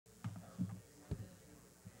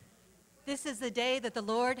This is the day that the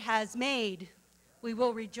Lord has made. We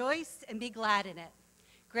will rejoice and be glad in it.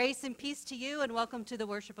 Grace and peace to you, and welcome to the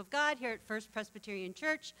worship of God here at First Presbyterian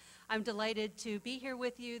Church. I'm delighted to be here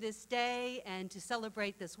with you this day and to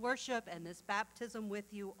celebrate this worship and this baptism with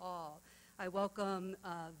you all. I welcome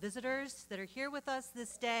visitors that are here with us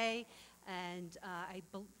this day, and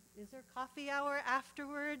is there coffee hour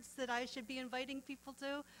afterwards that I should be inviting people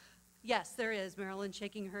to? Yes, there is. Marilyn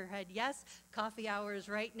shaking her head. Yes, coffee hour is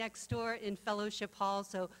right next door in Fellowship Hall,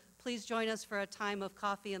 so please join us for a time of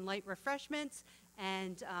coffee and light refreshments,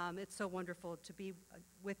 and it's so wonderful to be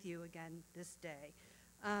with you again this day.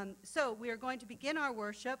 So we are going to begin our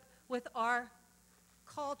worship with our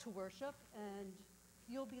call to worship, and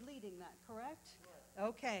you'll be leading that, correct? Yes.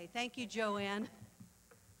 Okay, thank you, Joanne.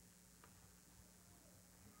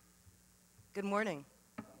 Good morning.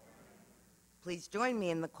 Please join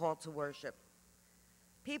me in the call to worship.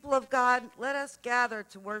 People of God, let us gather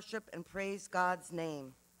to worship and praise God's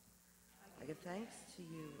name. I give thanks to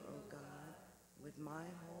you, O God, with my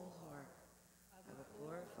whole heart. I will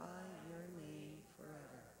glorify your name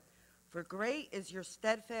forever. For great is your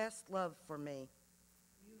steadfast love for me.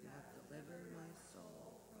 You have delivered my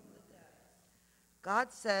soul from the depths.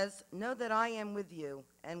 God says, know that I am with you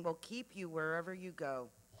and will keep you wherever you go.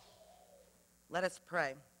 Let us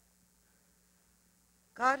pray.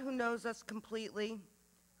 God, who knows us completely,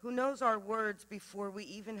 who knows our words before we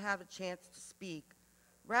even have a chance to speak,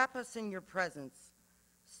 wrap us in your presence.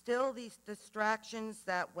 Still these distractions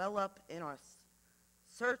that well up in us.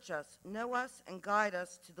 Search us, know us, and guide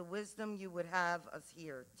us to the wisdom you would have us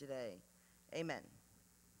hear today. Amen.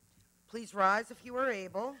 Please rise if you are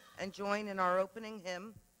able and join in our opening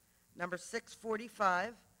hymn, number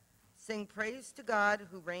 645, Sing Praise to God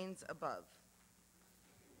Who Reigns Above.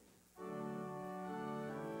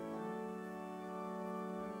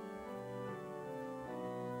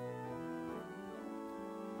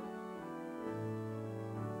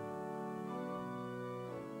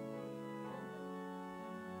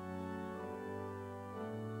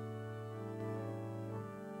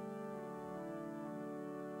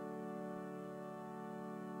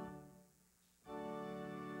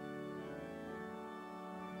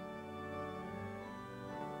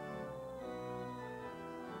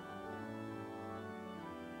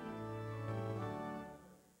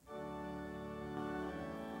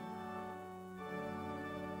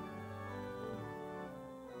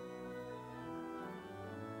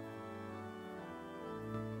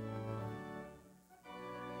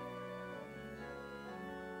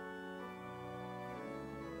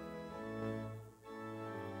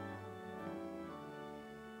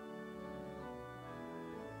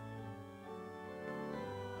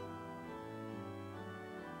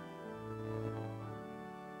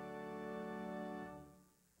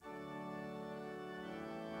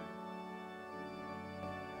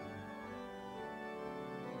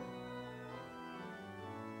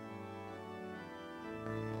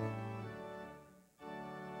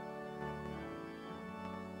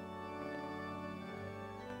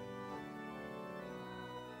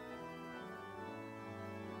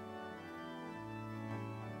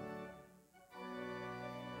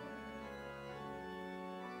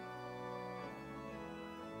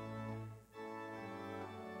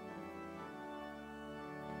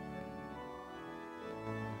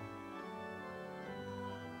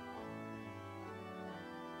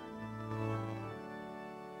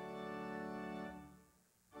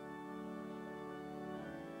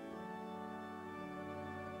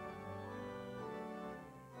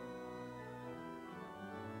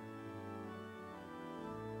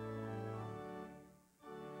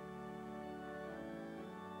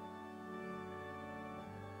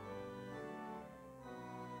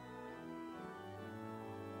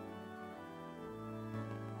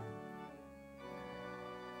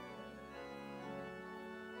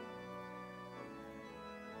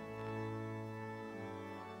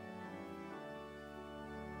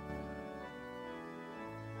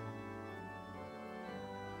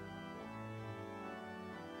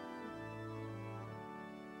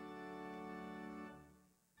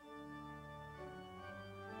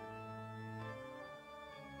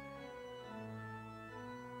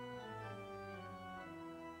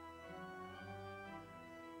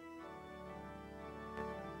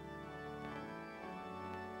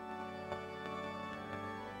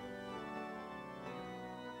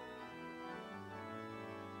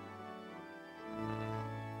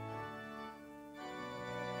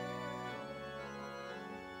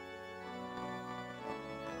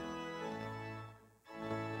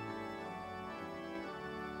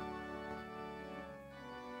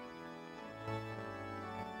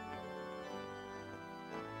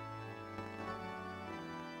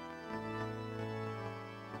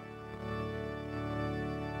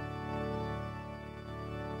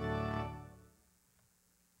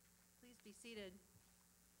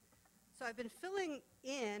 So I've been filling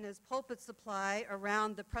in as pulpit supply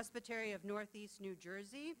around the Presbyterian of Northeast New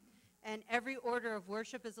Jersey, and every order of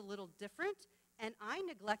worship is a little different, and I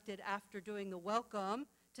neglected after doing the welcome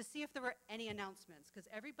to see if there were any announcements, because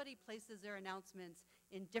everybody places their announcements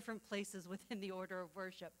in different places within the order of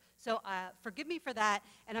worship. So forgive me for that,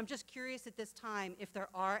 and I'm just curious at this time if there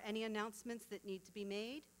are any announcements that need to be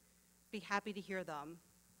made. Be happy to hear them.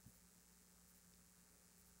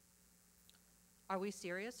 Are we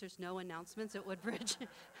serious? There's no announcements at Woodbridge?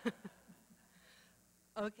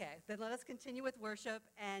 Okay, then let us continue with worship,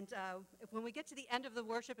 and when we get to the end of the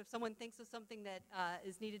worship, if someone thinks of something that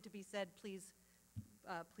is needed to be said, please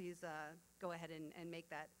go ahead and make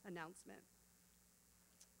that announcement.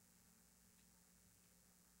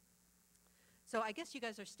 So I guess you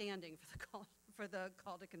guys are standing for the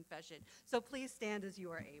call to confession. So please stand as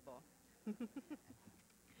you are able.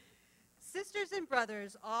 Sisters and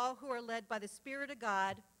brothers, all who are led by the Spirit of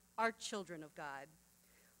God, are children of God.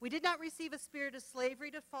 We did not receive a spirit of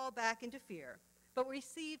slavery to fall back into fear, but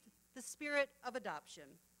received the spirit of adoption.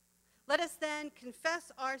 Let us then confess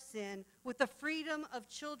our sin with the freedom of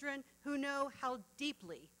children who know how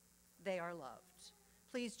deeply they are loved.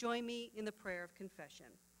 Please join me in the prayer of confession.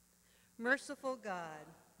 Merciful God,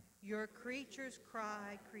 your creatures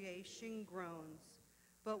cry, creation groans,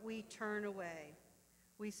 but we turn away.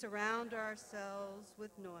 We surround ourselves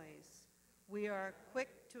with noise. We are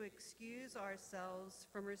quick to excuse ourselves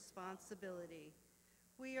from responsibility.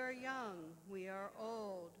 We are young, we are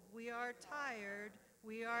old, we are tired,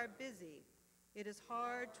 we are busy. It is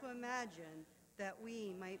hard to imagine that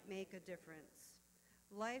we might make a difference.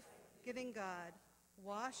 Life-giving God,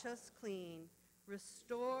 wash us clean,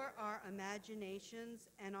 restore our imaginations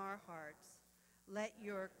and our hearts. Let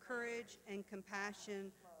your courage and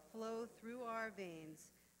compassion flow through our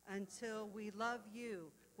veins until we love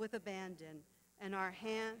you with abandon and our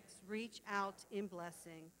hands reach out in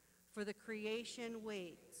blessing. For the creation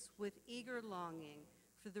waits with eager longing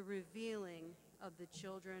for the revealing of the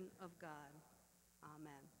children of God.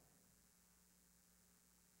 Amen.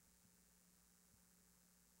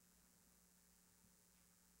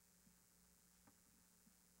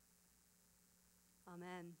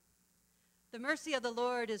 Amen. The mercy of the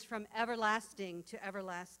Lord is from everlasting to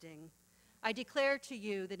everlasting. I declare to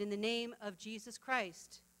you that in the name of Jesus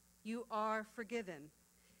Christ, you are forgiven.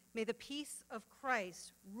 May the peace of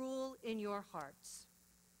Christ rule in your hearts.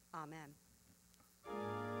 Amen.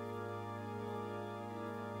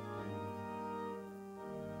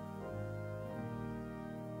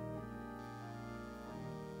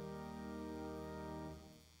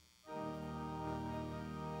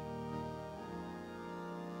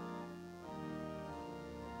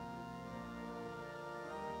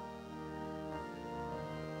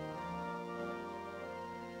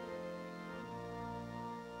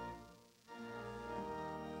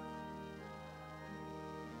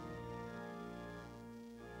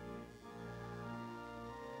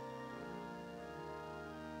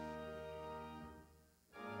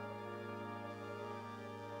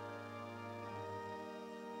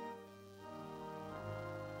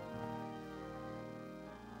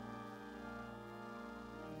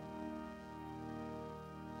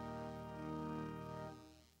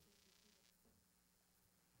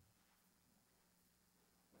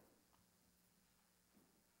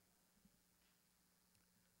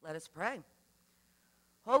 Let us pray.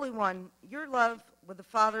 Holy One, your love with a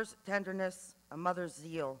father's tenderness, a mother's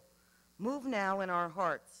zeal, move now in our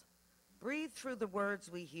hearts. Breathe through the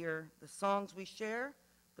words we hear, the songs we share,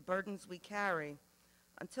 the burdens we carry,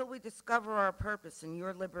 until we discover our purpose in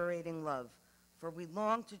your liberating love. For we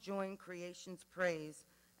long to join creation's praise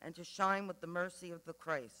and to shine with the mercy of the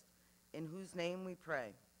Christ, in whose name we pray.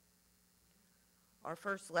 Our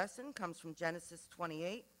first lesson comes from Genesis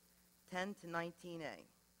 28, 10 to 19a.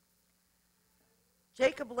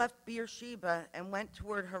 Jacob left Beersheba and went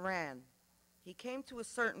toward Haran. He came to a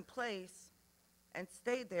certain place and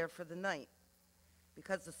stayed there for the night,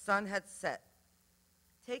 because the sun had set.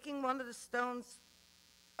 Taking one of the stones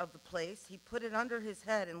of the place, he put it under his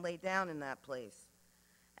head and lay down in that place.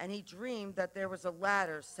 And he dreamed that there was a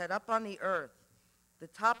ladder set up on the earth, the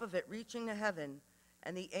top of it reaching to heaven,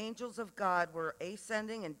 and the angels of God were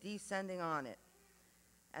ascending and descending on it.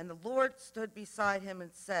 And the Lord stood beside him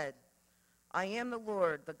and said, I am the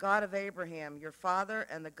Lord, the God of Abraham, your father,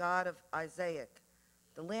 and the God of Isaac.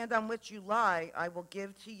 The land on which you lie I will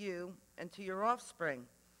give to you and to your offspring,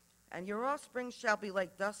 and your offspring shall be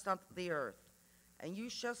like dust on the earth, and you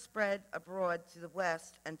shall spread abroad to the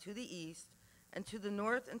west and to the east, and to the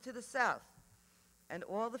north and to the south. And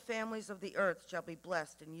all the families of the earth shall be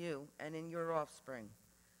blessed in you and in your offspring.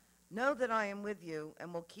 Know that I am with you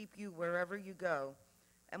and will keep you wherever you go,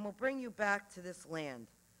 and will bring you back to this land.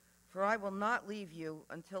 For I will not leave you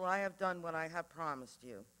until I have done what I have promised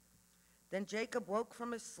you." Then Jacob woke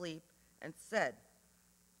from his sleep and said,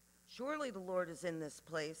 "Surely the Lord is in this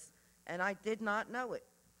place, and I did not know it."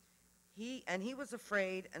 He was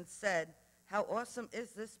afraid and said, "How awesome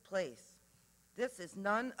is this place! This is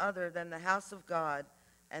none other than the house of God,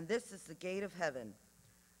 and this is the gate of heaven."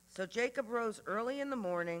 So Jacob rose early in the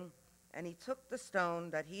morning, and he took the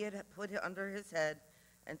stone that he had put under his head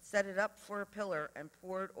and set it up for a pillar and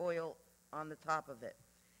poured oil on the top of it.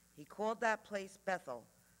 He called that place Bethel,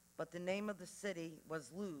 but the name of the city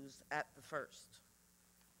was Luz at the first.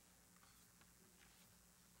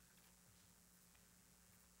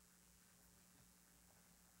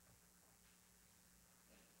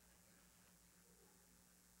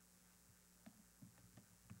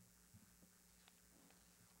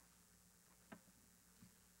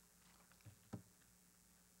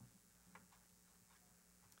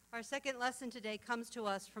 Our second lesson today comes to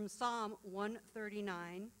us from Psalm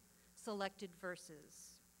 139, selected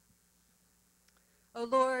verses. "O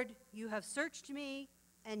Lord, you have searched me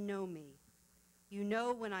and know me. You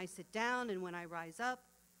know when I sit down and when I rise up.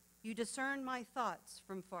 You discern my thoughts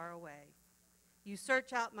from far away. You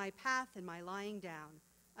search out my path and my lying down,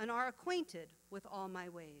 and are acquainted with all my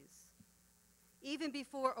ways. Even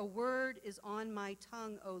before a word is on my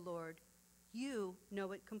tongue, O Lord, you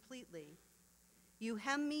know it completely. You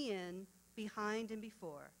hem me in behind and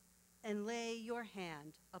before, and lay your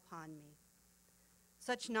hand upon me.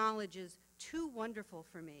 Such knowledge is too wonderful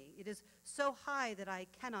for me. It is so high that I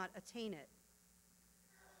cannot attain it.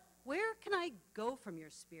 Where can I go from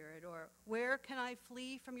your spirit, or where can I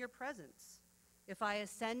flee from your presence? If I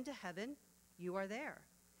ascend to heaven, you are there.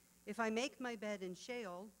 If I make my bed in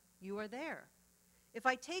Sheol, you are there. If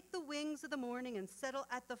I take the wings of the morning and settle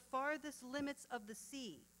at the farthest limits of the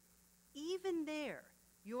sea, even there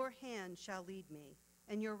your hand shall lead me,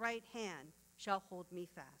 and your right hand shall hold me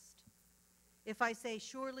fast. If I say,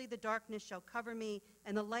 surely the darkness shall cover me,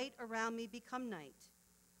 and the light around me become night,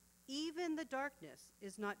 even the darkness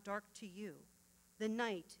is not dark to you. The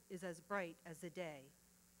night is as bright as the day,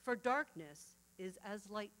 for darkness is as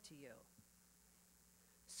light to you.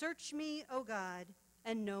 Search me, O God,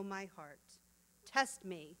 and know my heart. Test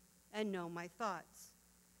me and know my thoughts.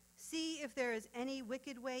 See if there is any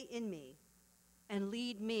wicked way in me, and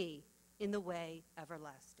lead me in the way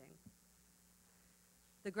everlasting."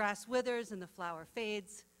 The grass withers and the flower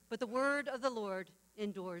fades, but the word of the Lord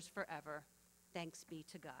endures forever. Thanks be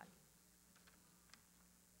to God.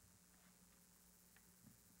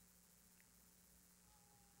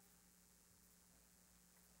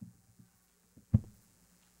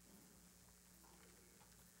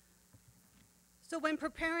 So when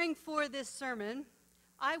preparing for this sermon,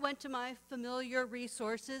 I went to my familiar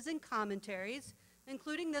resources and commentaries,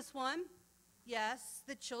 including this one, yes,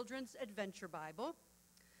 the Children's Adventure Bible.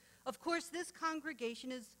 Of course, this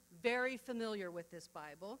congregation is very familiar with this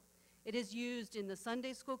Bible. It is used in the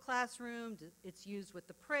Sunday school classroom, it's used with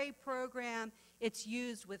the Pray program, it's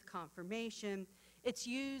used with confirmation, it's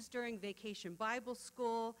used during Vacation Bible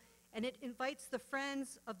School, and it invites the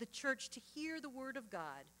friends of the church to hear the Word of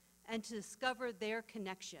God and to discover their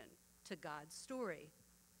connection to God's story.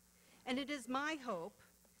 And it is my hope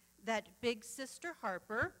that big sister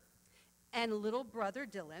Harper and little brother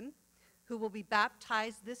Dylan, who will be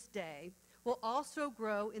baptized this day, will also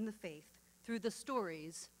grow in the faith through the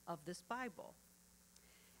stories of this Bible.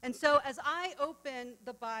 And so as I open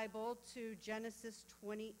the Bible to Genesis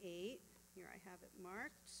 28, here I have it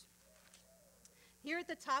marked. Here at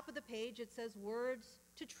the top of the page it says words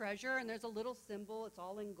to treasure, and there's a little symbol, it's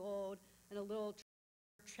all in gold, and a little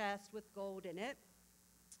chest with gold in it.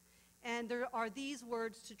 And there are these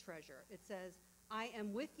words to treasure. It says, I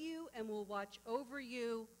am with you and will watch over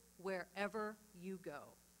you wherever you go.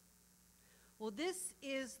 Well, this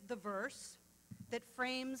is the verse that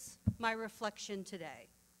frames my reflection today.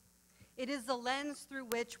 It is the lens through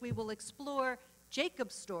which we will explore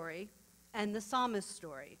Jacob's story and the psalmist's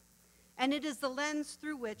story. And it is the lens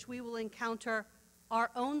through which we will encounter our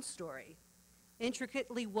own story,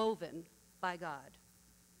 intricately woven by God.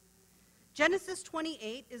 Genesis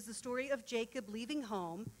 28 is the story of Jacob leaving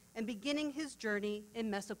home and beginning his journey in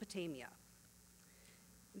Mesopotamia.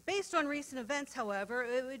 Based on recent events, however,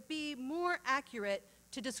 it would be more accurate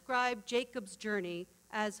to describe Jacob's journey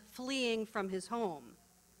as fleeing from his home.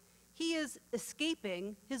 He is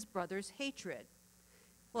escaping his brother's hatred.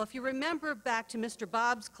 Well, if you remember back to Mr.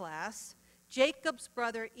 Bob's class, Jacob's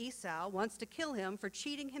brother Esau wants to kill him for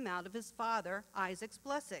cheating him out of his father Isaac's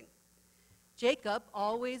blessing. Jacob,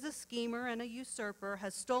 always a schemer and a usurper,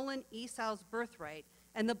 has stolen Esau's birthright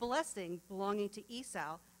and the blessing belonging to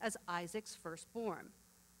Esau as Isaac's firstborn.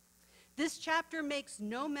 This chapter makes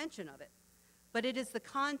no mention of it, but it is the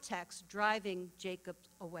context driving Jacob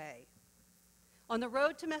away. On the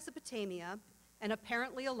road to Mesopotamia, and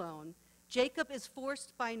apparently alone, Jacob is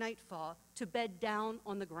forced by nightfall to bed down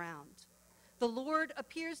on the ground. The Lord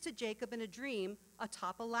appears to Jacob in a dream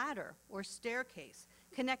atop a ladder or staircase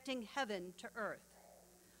connecting heaven to earth.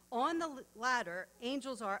 On the ladder,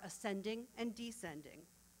 angels are ascending and descending.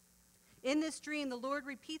 In this dream, the Lord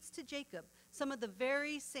repeats to Jacob some of the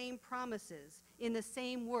very same promises in the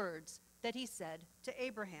same words that he said to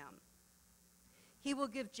Abraham. He will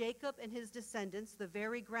give Jacob and his descendants the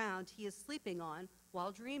very ground he is sleeping on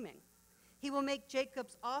while dreaming. He will make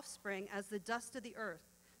Jacob's offspring as the dust of the earth,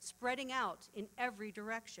 spreading out in every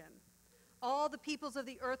direction. All the peoples of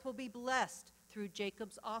the earth will be blessed through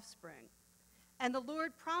Jacob's offspring. And the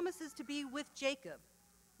Lord promises to be with Jacob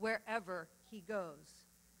wherever he goes,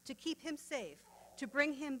 to keep him safe, to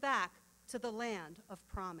bring him back to the land of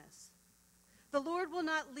promise. The Lord will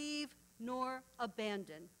not leave nor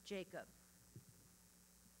abandon Jacob.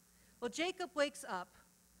 Well, Jacob wakes up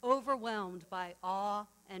overwhelmed by awe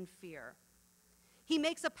and fear. He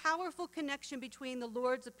makes a powerful connection between the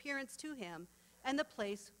Lord's appearance to him and the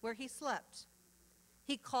place where he slept.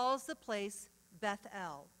 He calls the place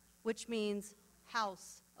Bethel, which means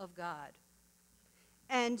house of God.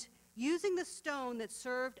 And using the stone that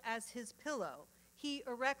served as his pillow, he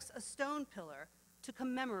erects a stone pillar to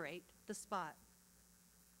commemorate the spot.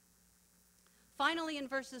 Finally, in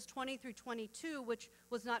verses 20 through 22, which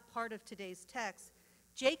was not part of today's text,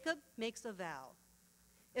 Jacob makes a vow.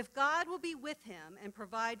 If God will be with him and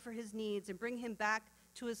provide for his needs and bring him back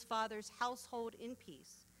to his father's household in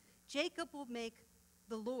peace, Jacob will make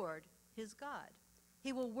the Lord his God.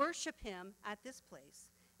 He will worship him at this place,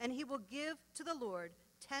 and he will give to the Lord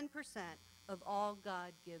 10% of all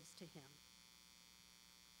God gives to him.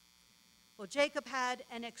 Well, Jacob had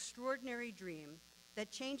an extraordinary dream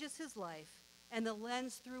that changes his life and the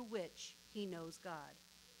lens through which he knows God.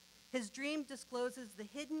 His dream discloses the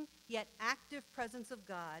hidden yet active presence of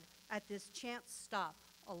God at this chance stop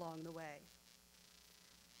along the way.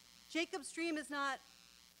 Jacob's dream is not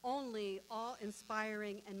only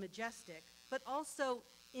awe-inspiring and majestic, but also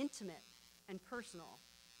intimate and personal.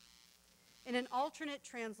 In an alternate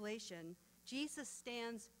translation, Jesus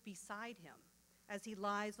stands beside him as he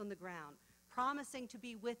lies on the ground, promising to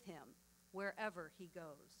be with him wherever he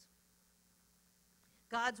goes.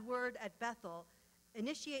 God's word at Bethel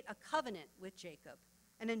initiate a covenant with Jacob,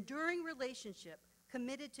 an enduring relationship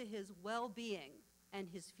committed to his well-being and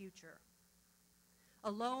his future.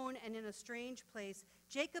 Alone and in a strange place,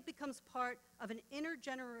 Jacob becomes part of an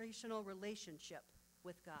intergenerational relationship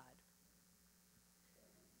with God.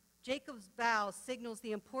 Jacob's vow signals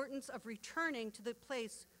the importance of returning to the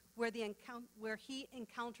place where he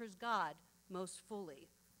encounters God most fully.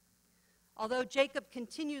 Although Jacob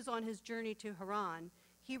continues on his journey to Haran,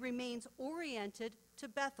 he remains oriented to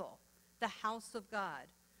Bethel, the house of God,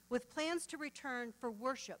 with plans to return for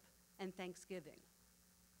worship and thanksgiving.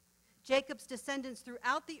 Jacob's descendants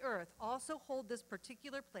throughout the earth also hold this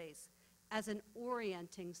particular place as an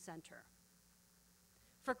orienting center.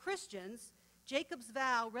 For Christians, Jacob's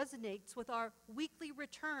vow resonates with our weekly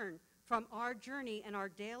return from our journey and our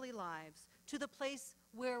daily lives to the place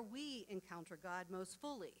where we encounter God most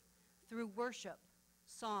fully, through worship,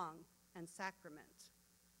 song, and sacrament.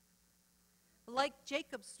 Like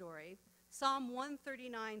Jacob's story, Psalm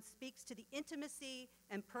 139 speaks to the intimacy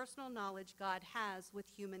and personal knowledge God has with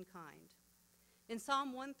humankind. In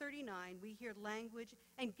Psalm 139, we hear language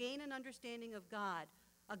and gain an understanding of God,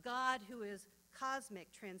 a God who is cosmic,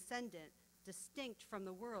 transcendent, distinct from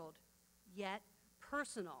the world, yet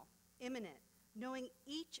personal, immanent, knowing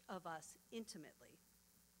each of us intimately.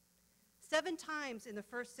 7 times in the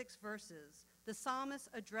first 6 verses, the psalmist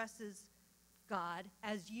addresses God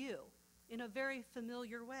as you in a very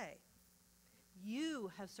familiar way. You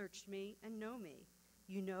have searched me and know me.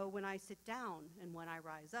 You know when I sit down and when I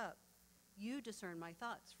rise up. You discern my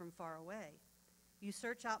thoughts from far away. You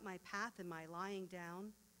search out my path and my lying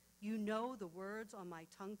down. You know the words on my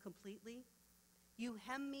tongue completely. You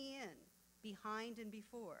hem me in, behind and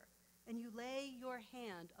before, and you lay your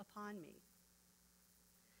hand upon me.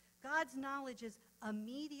 God's knowledge is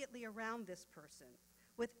immediately around this person,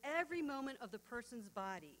 with every moment of the person's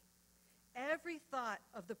body, every thought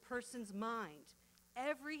of the person's mind,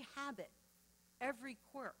 every habit, every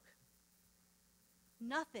quirk.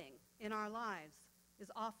 Nothing in our lives is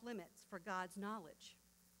off limits for God's knowledge.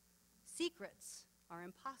 Secrets are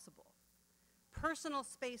impossible. Personal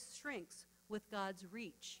space shrinks with God's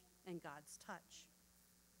reach and God's touch.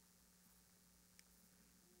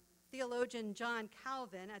 Theologian John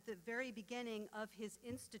Calvin, at the very beginning of his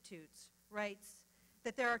Institutes, writes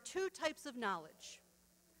that there are two types of knowledge: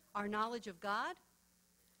 our knowledge of God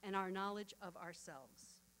and our knowledge of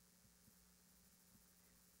ourselves.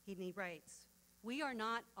 He writes, "We are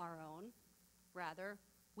not our own, rather,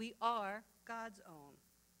 we are God's own."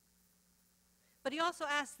 But he also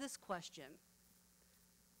asks this question: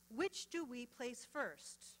 which do we place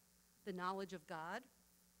first, the knowledge of God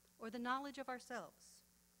or the knowledge of ourselves?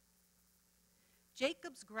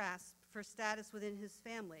 Jacob's grasp for status within his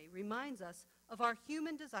family reminds us of our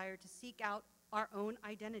human desire to seek out our own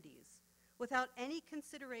identities without any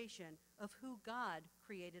consideration of who God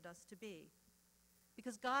created us to be.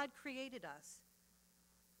 Because God created us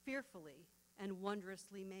fearfully and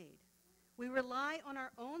wondrously made. We rely on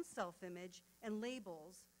our own self-image and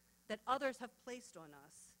labels that others have placed on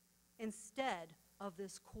us instead of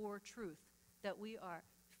this core truth that we are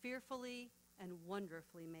fearfully and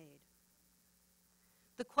wonderfully made.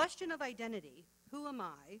 The question of identity, who am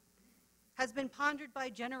I, has been pondered by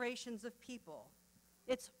generations of people.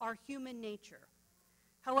 It's our human nature.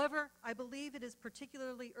 However, I believe it is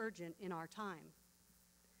particularly urgent in our time.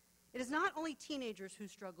 It is not only teenagers who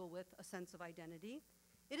struggle with a sense of identity.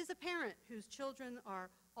 It is a parent whose children are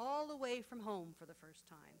all away from home for the first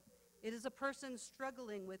time. It is a person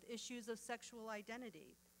struggling with issues of sexual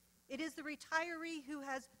identity. It is the retiree who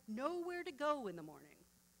has nowhere to go in the morning.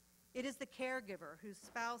 It is the caregiver whose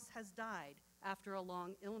spouse has died after a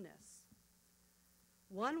long illness.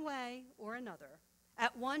 One way or another,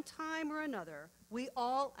 at one time or another, we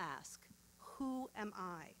all ask, who am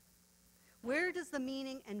I? Where does the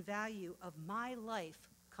meaning and value of my life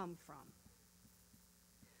come from?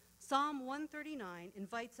 Psalm 139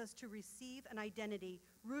 invites us to receive an identity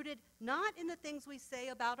rooted not in the things we say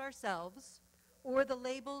about ourselves or the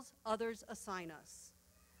labels others assign us,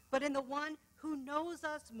 but in the one who knows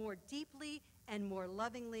us more deeply and more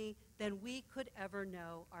lovingly than we could ever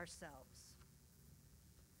know ourselves.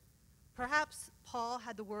 Perhaps Paul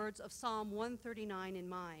had the words of Psalm 139 in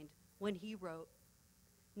mind when he wrote,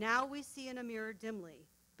 "Now we see in a mirror dimly,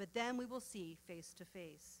 but then we will see face to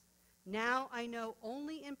face. Now I know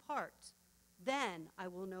only in part, then I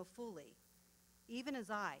will know fully, even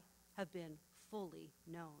as I have been fully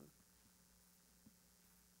known."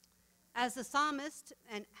 As the psalmist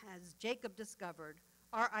and as Jacob discovered,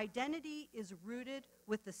 our identity is rooted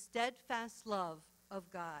with the steadfast love of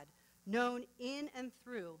God, known in and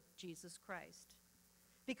through Jesus Christ.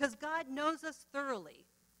 Because God knows us thoroughly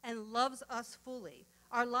and loves us fully,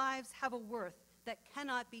 our lives have a worth that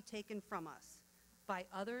cannot be taken from us by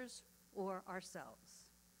others or ourselves.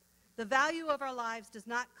 The value of our lives does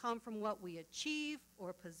not come from what we achieve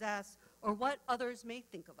or possess or what others may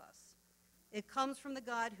think of us. It comes from the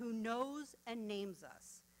God who knows and names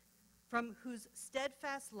us, from whose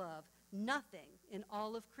steadfast love nothing in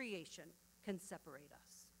all of creation can separate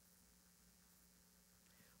us.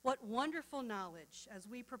 What wonderful knowledge as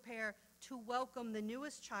we prepare to welcome the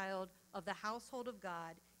newest child of the household of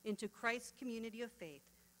God into Christ's community of faith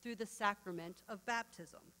through the sacrament of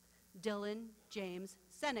baptism, Dylan James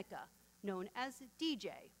Seneca, known as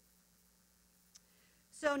DJ.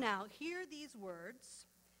 So now, hear these words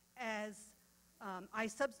as I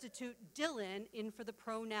substitute Dylan in for the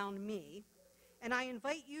pronoun me, and I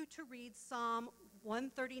invite you to read Psalm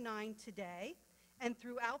 139 today and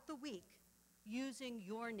throughout the week using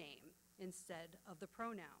your name instead of the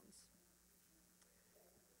pronouns.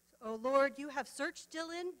 O Lord, you have searched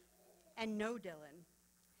Dylan and know Dylan.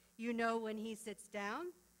 You know when he sits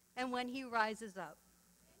down and when he rises up.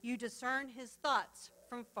 You discern his thoughts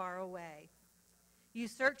from far away. You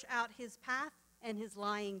search out his path and his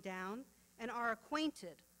lying down and are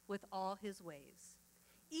acquainted with all his ways.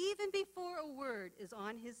 Even before a word is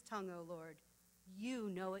on his tongue, O Lord, you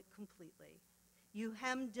know it completely. You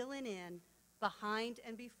hem Dylan in behind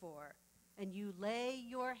and before, and you lay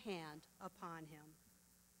your hand upon him.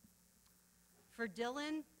 For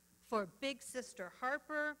Dylan, for Big Sister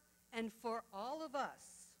Harper, and for all of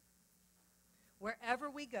us, wherever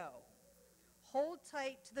we go, hold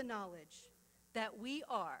tight to the knowledge that we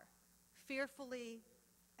are fearfully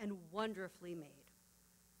and wonderfully made.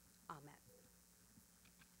 Amen.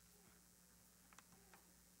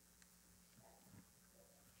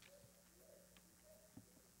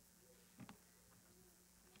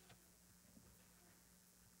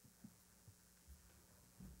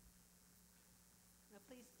 Now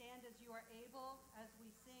please stand as you are able as we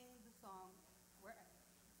sing the song,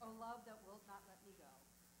 "O Love That Wilt Not Let Me Go,"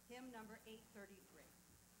 hymn number 833.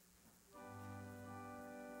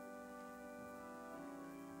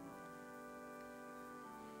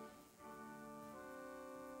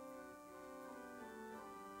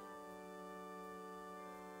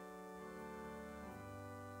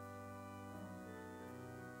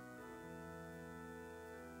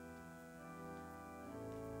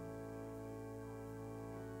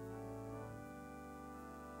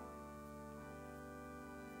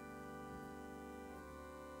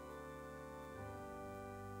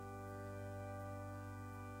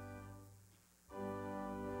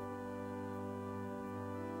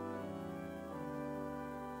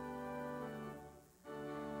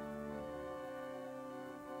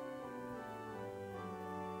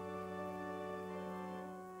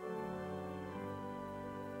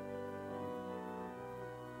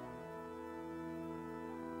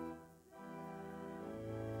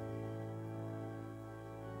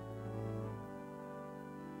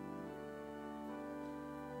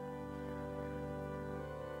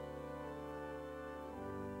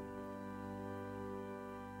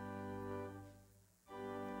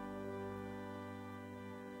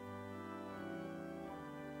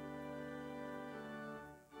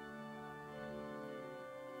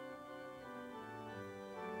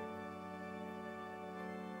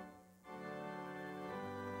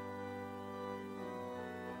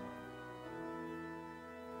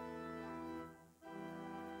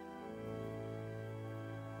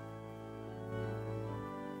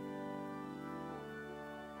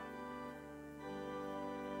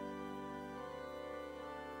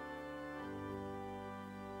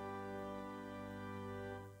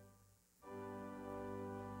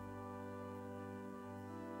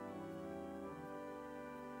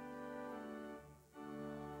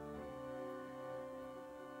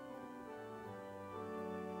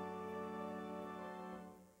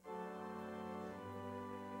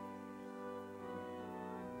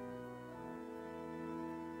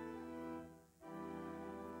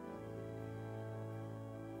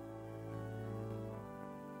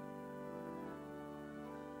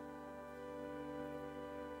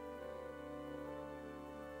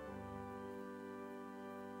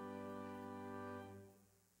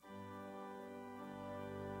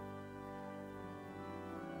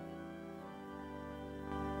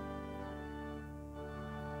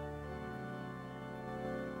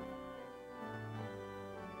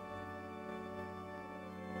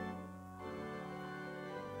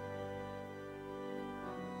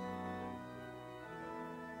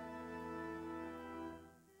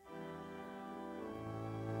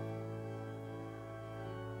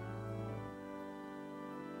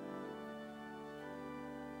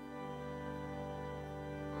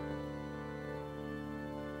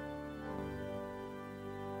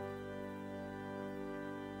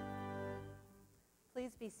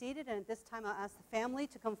 Please be seated, and at this time I'll ask the family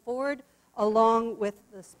to come forward along with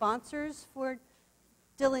the sponsors for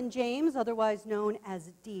Dylan James, otherwise known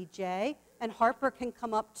as DJ, and Harper can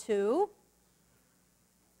come up too.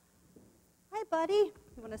 Hi, buddy.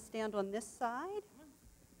 You want to stand on this side?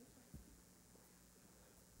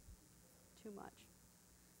 Too much.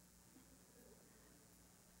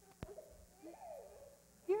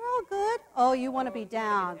 You're all good. Oh, you want to be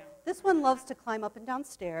down. This one loves to climb up and down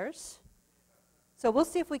stairs. So we'll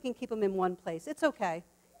see if we can keep him in one place. It's okay.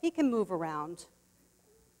 He can move around.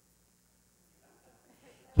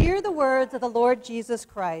 Hear the words of the Lord Jesus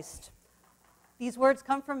Christ. These words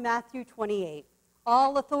come from Matthew 28.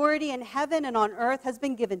 All authority in heaven and on earth has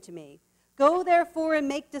been given to me. Go therefore and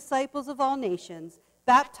make disciples of all nations,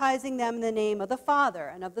 baptizing them in the name of the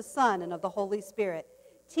Father and of the Son and of the Holy Spirit,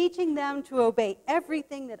 teaching them to obey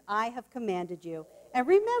everything that I have commanded you. And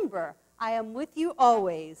remember, I am with you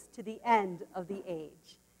always to the end of the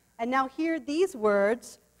age. And now hear these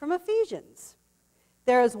words from Ephesians.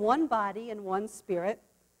 There is one body and one Spirit,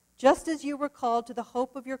 just as you were called to the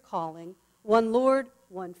hope of your calling, one Lord,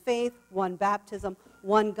 one faith, one baptism,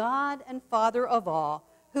 one God and Father of all,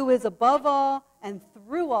 who is above all and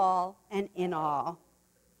through all and in all.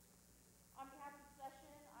 On behalf of the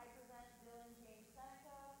session, I present Dylan James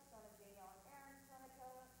Seneca, son of Danielle and Aaron Seneca,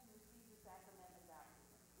 to receive the sacrament of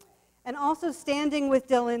baptism. And also standing with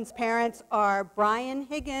Dylan's parents are Brian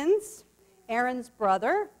Higgins, Aaron's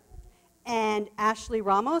brother, and Ashley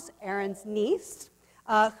Ramos, Aaron's niece,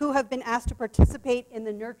 who have been asked to participate in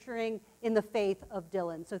the nurturing in the faith of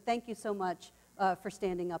Dylan. So thank you so much for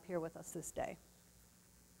standing up here with us this day.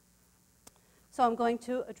 So I'm going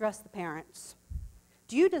to address the parents.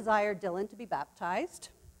 Do you desire Dylan to be baptized?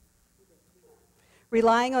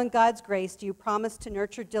 Relying on God's grace, do you promise to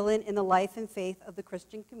nurture Dylan in the life and faith of the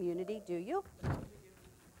Christian community? Do you? We,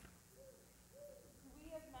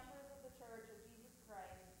 as members of the Church of Jesus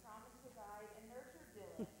Christ, promise to guide and nurture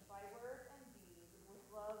Dylan by word and deed with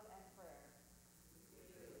love and prayer.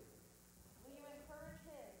 Will you encourage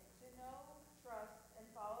him to know, trust, and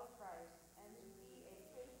follow Christ, and to be a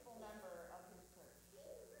faithful member of his church?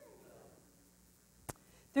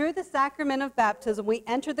 Through the sacrament of baptism, we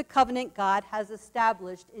enter the covenant God has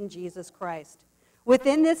established in Jesus Christ.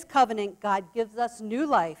 Within this covenant, God gives us new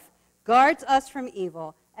life, guards us from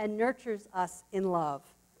evil, and nurtures us in love.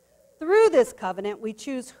 Through this covenant, we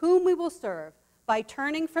choose whom we will serve by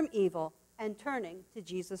turning from evil and turning to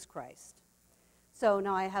Jesus Christ. So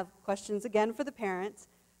now I have questions again for the parents.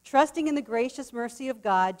 Trusting in the gracious mercy of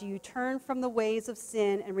God, do you turn from the ways of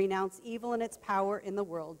sin and renounce evil and its power in the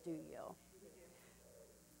world? Do you?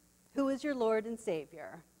 Who is your Lord and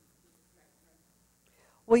Savior?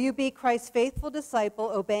 Will you be Christ's faithful disciple,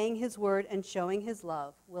 obeying his word and showing his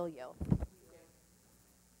love? Will you?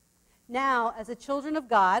 Now, as the children of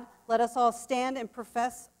God, let us all stand and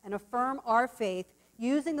profess and affirm our faith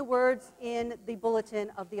using the words in the bulletin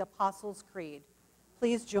of the Apostles' Creed.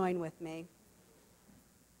 Please join with me.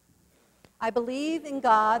 I believe in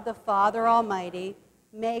God, the Father Almighty,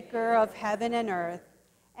 maker of heaven and earth,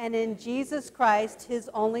 and in Jesus Christ, his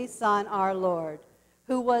only Son, our Lord,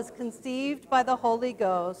 who was conceived by the Holy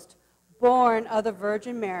Ghost, born of the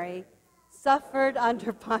Virgin Mary, suffered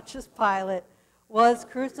under Pontius Pilate, was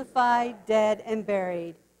crucified, dead, and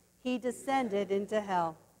buried. He descended into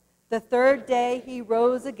hell. The third day he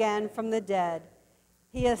rose again from the dead.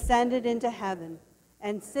 He ascended into heaven,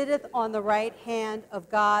 and sitteth on the right hand of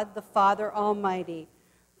God the Father Almighty.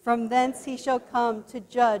 From thence he shall come to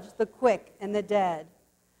judge the quick and the dead.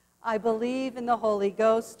 I believe in the Holy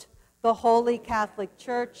Ghost, the Holy Catholic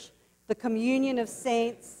Church, the communion of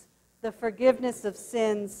saints, the forgiveness of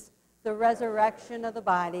sins, the resurrection of the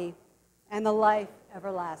body, and the life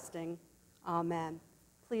everlasting. Amen.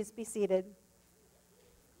 Please be seated.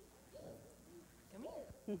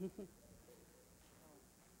 Come here.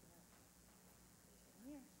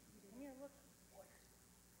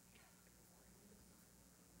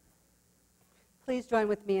 Please join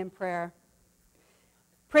with me in prayer.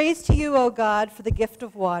 Praise to you, O God, for the gift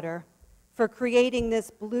of water, for creating this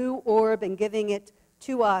blue orb and giving it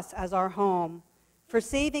to us as our home, for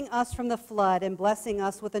saving us from the flood and blessing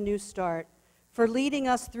us with a new start, for leading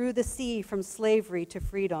us through the sea from slavery to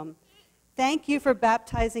freedom. Thank you for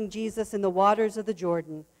baptizing Jesus in the waters of the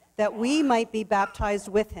Jordan, that we might be baptized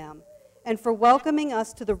with him, and for welcoming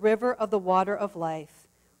us to the river of the water of life,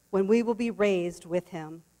 when we will be raised with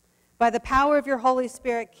him. By the power of your Holy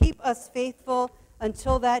Spirit, keep us faithful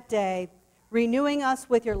until that day, renewing us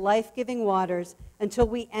with your life-giving waters until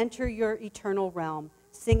we enter your eternal realm,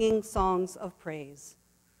 singing songs of praise.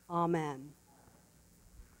 Amen.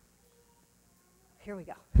 Here we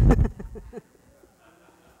go.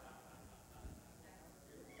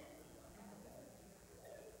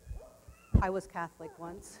 I was Catholic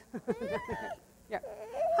once. Yeah.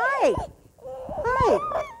 Hi.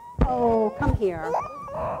 Hi. Oh, come here.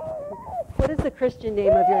 What is the Christian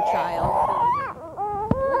name of your child?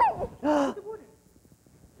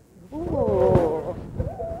 Ooh.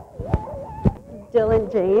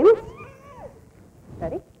 Dylan James.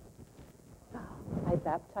 Ready? I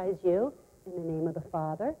baptize you in the name of the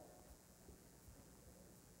Father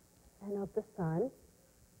and of the Son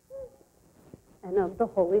and of the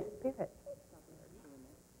Holy Spirit.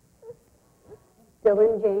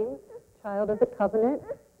 Dylan James, child of the covenant,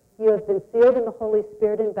 you have been sealed in the Holy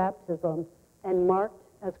Spirit in baptism and marked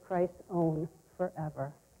as Christ's own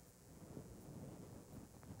forever.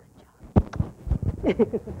 Good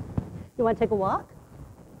job. You want to take a walk?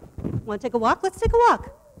 Want to take a walk? Let's take a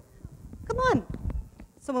walk. Come on.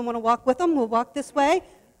 Someone want to walk with them? We'll walk this way.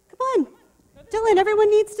 Come on. Dylan,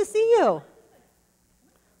 everyone needs to see you.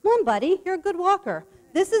 Come on, buddy. You're a good walker.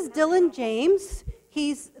 This is Dylan James.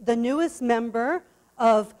 He's the newest member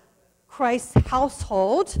of Christ's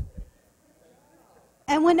household.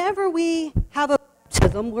 And whenever we have a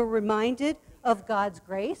baptism, we're reminded of God's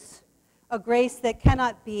grace, a grace that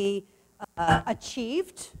cannot be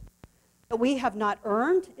achieved, that we have not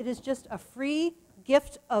earned. It is just a free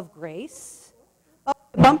gift of grace. Oh,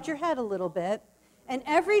 you bumped your head a little bit. And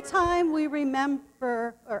every time we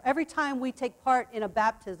remember, or every time we take part in a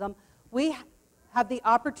baptism, we have the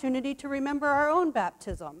opportunity to remember our own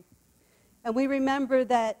baptism. And we remember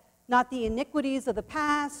that not the iniquities of the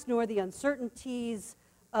past, nor the uncertainties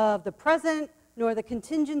of the present, nor the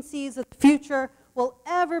contingencies of the future will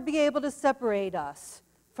ever be able to separate us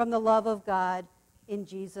from the love of God in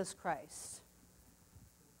Jesus Christ.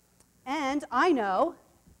 And I know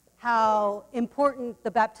how important the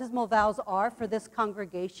baptismal vows are for this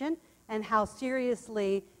congregation and how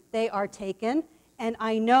seriously they are taken. And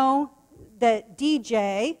I know that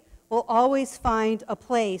DJ will always find a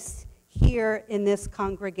place here in this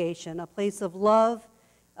congregation, a place of love,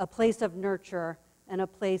 a place of nurture, and a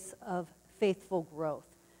place of faithful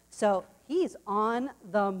growth. So he's on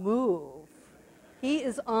the move. He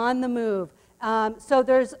is on the move. So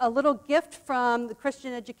there's a little gift from the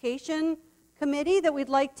Christian Education Committee that we'd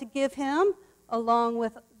like to give him, along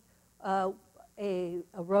with a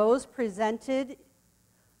rose presented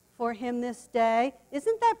for him this day.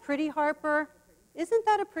 Isn't that pretty, Harper? Isn't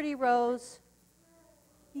that a pretty rose?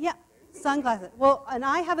 Yeah, sunglasses. Well, and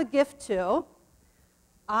I have a gift too.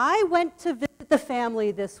 I went to visit the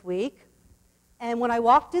family this week, and when I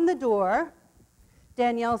walked in the door,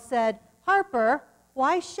 Danielle said, "Harper,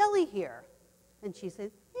 why is Shelley here?" And she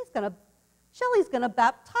said, Shelley's going to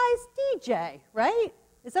baptize DJ, right?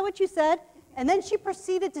 Is that what you said? And then she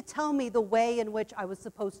proceeded to tell me the way in which I was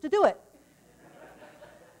supposed to do it.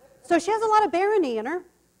 So she has a lot of barony in her.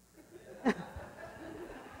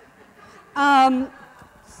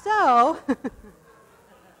 So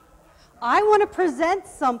I want to present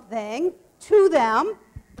something to them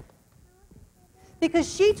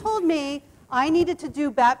because she told me I needed to do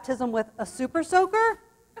baptism with a super soaker.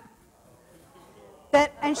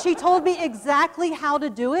 And she told me exactly how to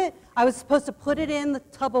do it. I was supposed to put it in the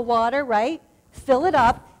tub of water, right? Fill it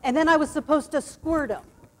up, and then I was supposed to squirt them,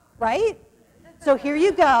 right? So here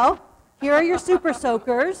you go. Here are your super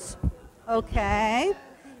soakers, okay?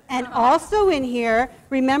 And also in here,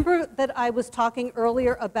 remember that I was talking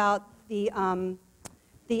earlier about the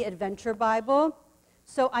Adventure Bible?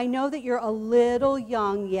 So I know that you're a little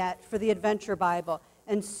young yet for the Adventure Bible.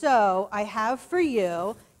 And so I have for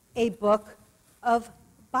you a book of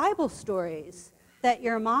Bible stories that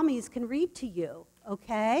your mommies can read to you,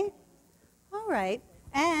 okay? All right.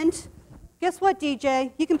 And guess what,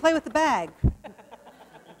 DJ? You can play with the bag.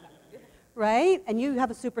 Right? And you have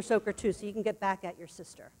a super soaker too, so you can get back at your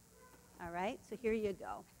sister. All right? So here you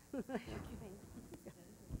go. Dylan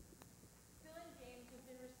James has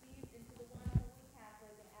been received into the one holy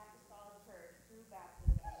Catholic and Apostolic Church through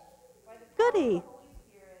baptism. By the power of Goody. the Holy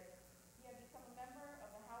Spirit, he has become a member of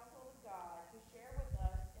the household of God to share with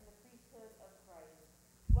us in the priesthood of Christ.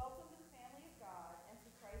 Welcome to the family of God and to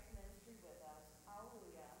Christ's ministry with us.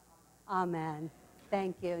 Hallelujah. Amen. Amen.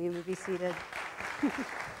 Thank you. You may be seated.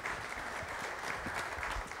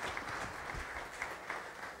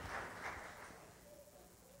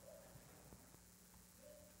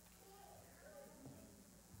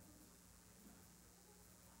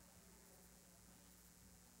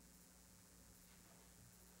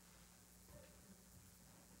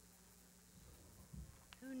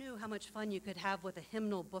 Who knew how much fun you could have with a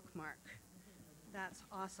hymnal bookmark? That's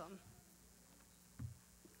awesome.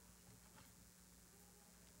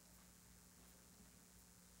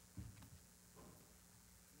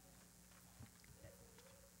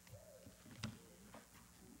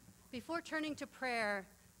 Before turning to prayer,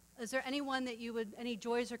 is there anyone that any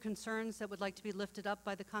joys or concerns that would like to be lifted up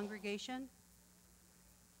by the congregation?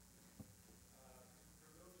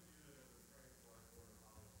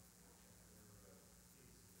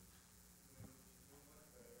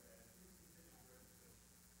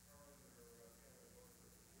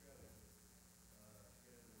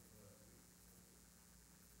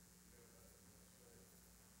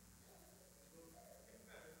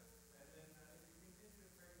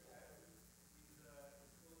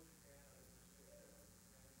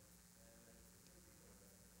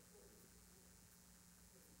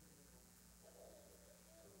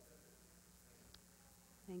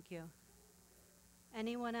 Thank you.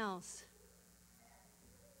 Anyone else?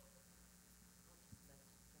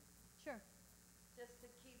 Sure. Just to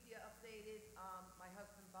keep you updated, my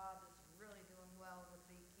husband Bob is really doing well with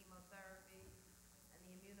the chemotherapy and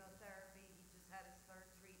the immunotherapy. He just had his third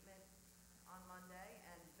treatment on Monday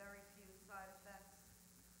and very few side effects.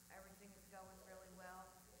 Everything is going really well.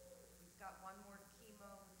 He's got one more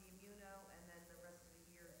chemo with the immuno and then the rest of the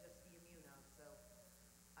year just the immuno. So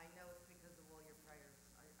I know it's because of all your prayers.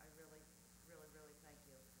 I really, really, really thank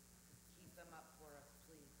you. Keep them up for us,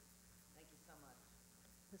 please. Thank you so much.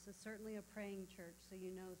 This is certainly a praying church, so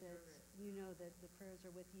you know that the prayers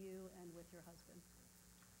are with you and with your husband.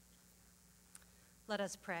 Let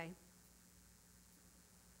us pray.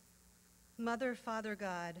 Mother, Father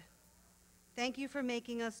God, thank you for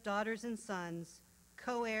making us daughters and sons,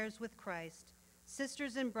 co-heirs with Christ,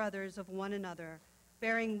 sisters and brothers of one another,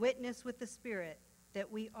 bearing witness with the Spirit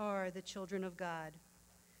that we are the children of God.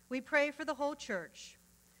 We pray for the whole church,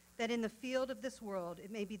 that in the field of this world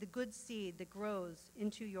it may be the good seed that grows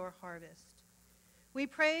into your harvest. We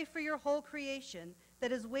pray for your whole creation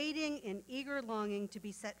that is waiting in eager longing to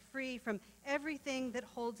be set free from everything that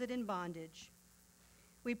holds it in bondage.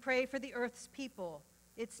 We pray for the earth's people,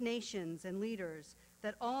 its nations and leaders,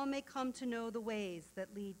 that all may come to know the ways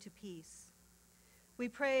that lead to peace. We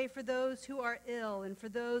pray for those who are ill and for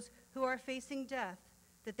those who are facing death,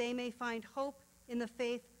 that they may find hope in the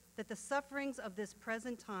faith that the sufferings of this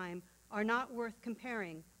present time are not worth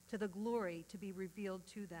comparing to the glory to be revealed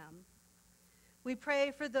to them. We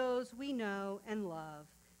pray for those we know and love.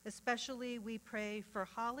 Especially we pray for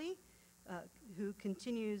Holly, who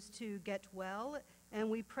continues to get well,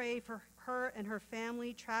 and we pray for her and her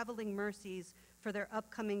family traveling mercies for their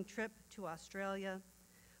upcoming trip to Australia.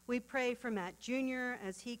 We pray for Matt Jr.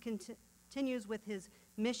 as he continues with his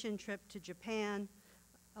mission trip to Japan.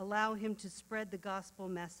 Allow him to spread the gospel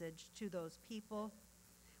message to those people.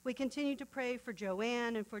 We continue to pray for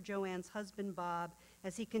Joanne and for Joanne's husband, Bob,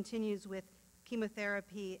 as he continues with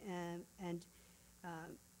chemotherapy and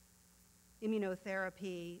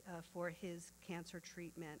immunotherapy for his cancer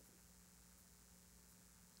treatment.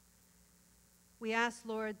 We ask,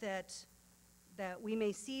 Lord, that we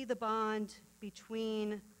may see the bond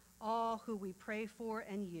between all who we pray for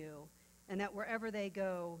and you, and that wherever they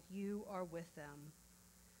go, you are with them.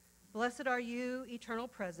 Blessed are you, eternal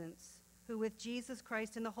presence, who with Jesus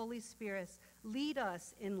Christ and the Holy Spirit lead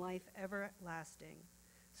us in life everlasting.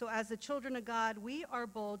 So as the children of God, we are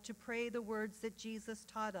bold to pray the words that Jesus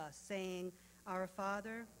taught us, saying, Our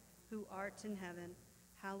Father, who art in heaven,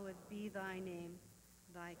 hallowed be thy name.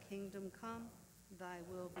 Thy kingdom come, thy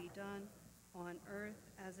will be done, on earth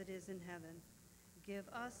as it is in heaven. Give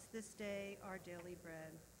us this day our daily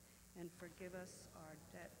bread, and forgive us our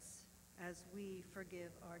debts, as we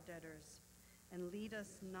forgive our debtors. And lead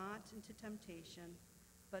us not into temptation,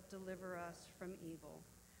 but deliver us from evil.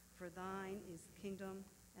 For thine is the kingdom,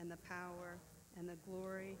 and the power, and the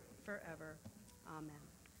glory forever. Amen.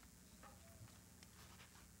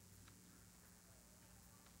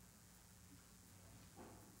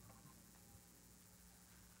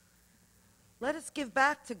 Let us give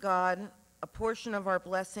back to God a portion of our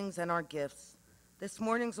blessings and our gifts. This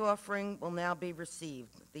morning's offering will now be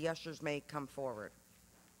received. The ushers may come forward.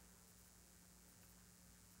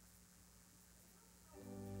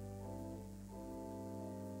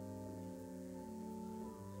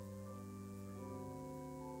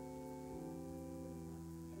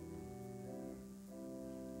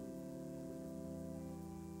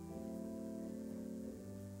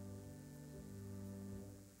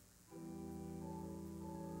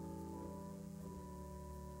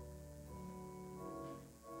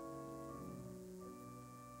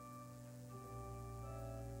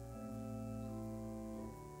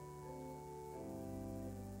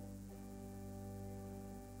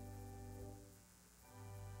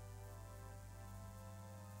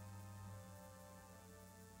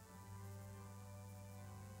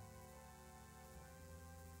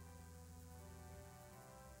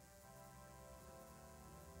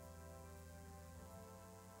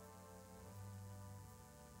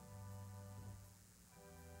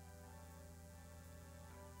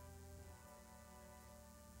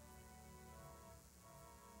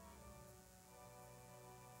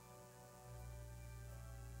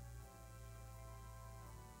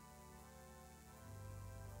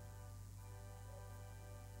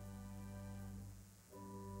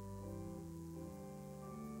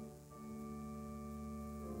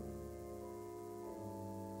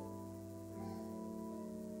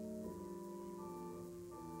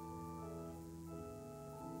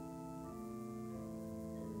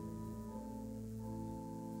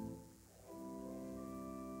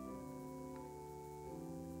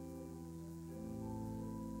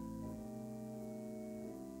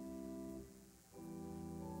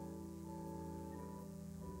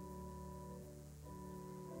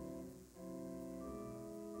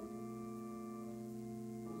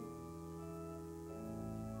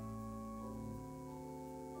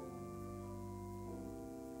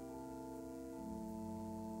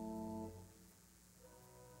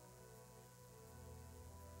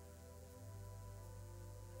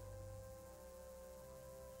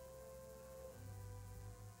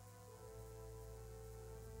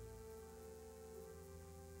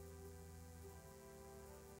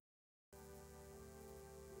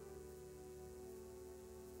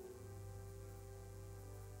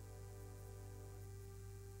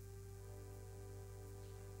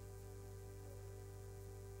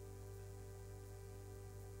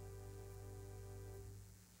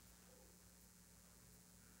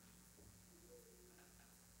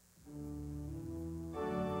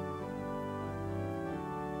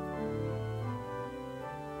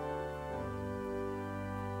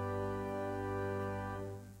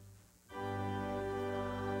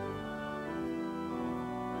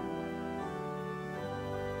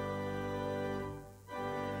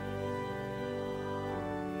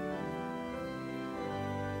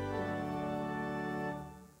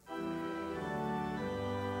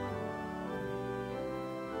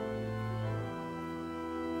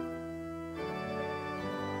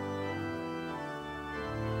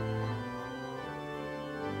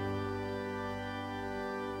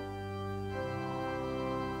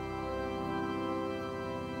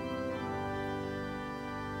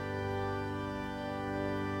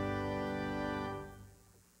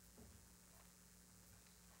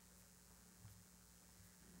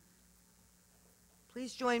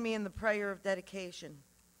 Please join me in the prayer of dedication.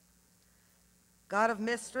 God of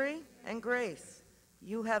mystery and grace,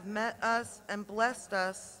 you have met us and blessed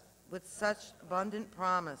us with such abundant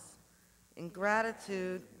promise. In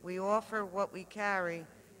gratitude, we offer what we carry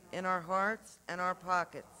in our hearts and our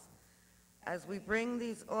pockets. As we bring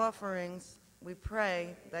these offerings, we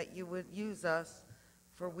pray that you would use us,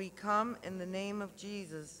 for we come in the name of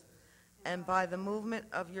Jesus and by the movement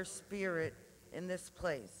of your Spirit in this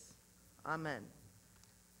place. Amen.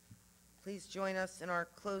 Please join us in our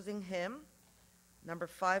closing hymn, number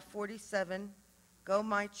 547, Go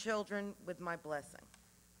My Children with My Blessing.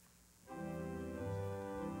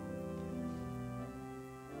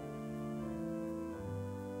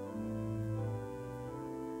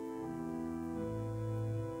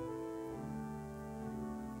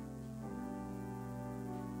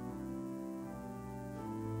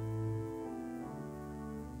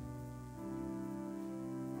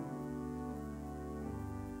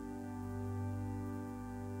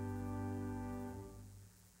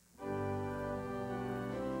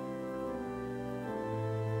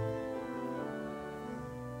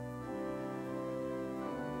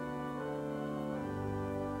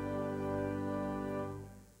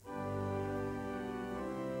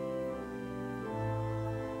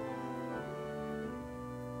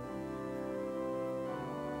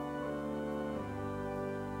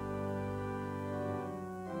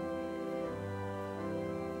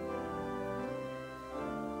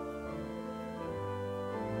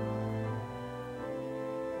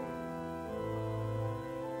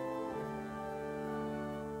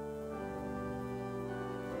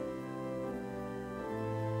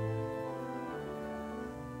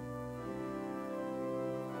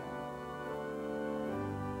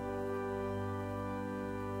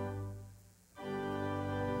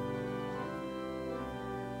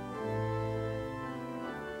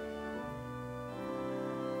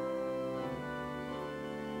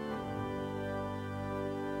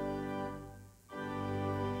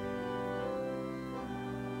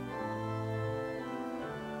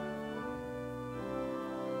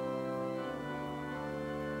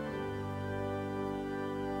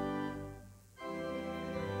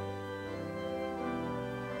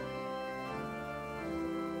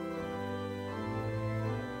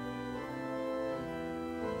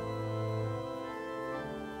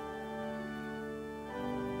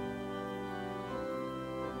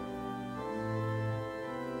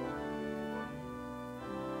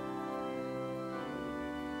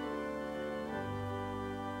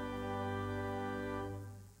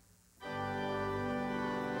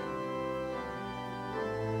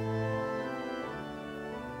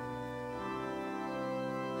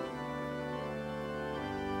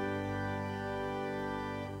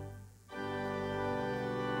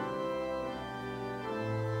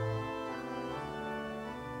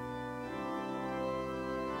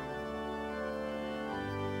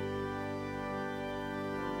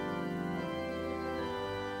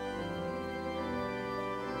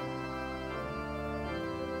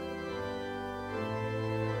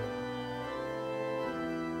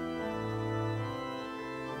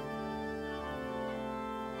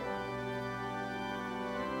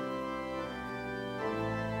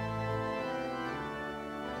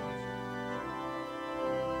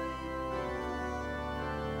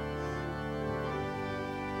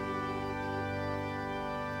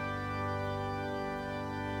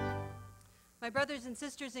 My brothers and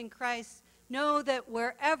sisters in Christ, know that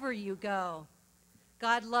wherever you go,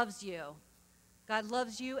 God loves you. God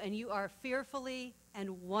loves you, and you are fearfully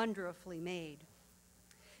and wonderfully made.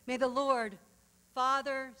 May the Lord,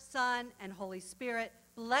 Father, Son, and Holy Spirit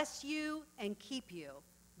bless you and keep you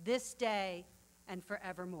this day and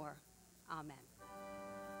forevermore. Amen.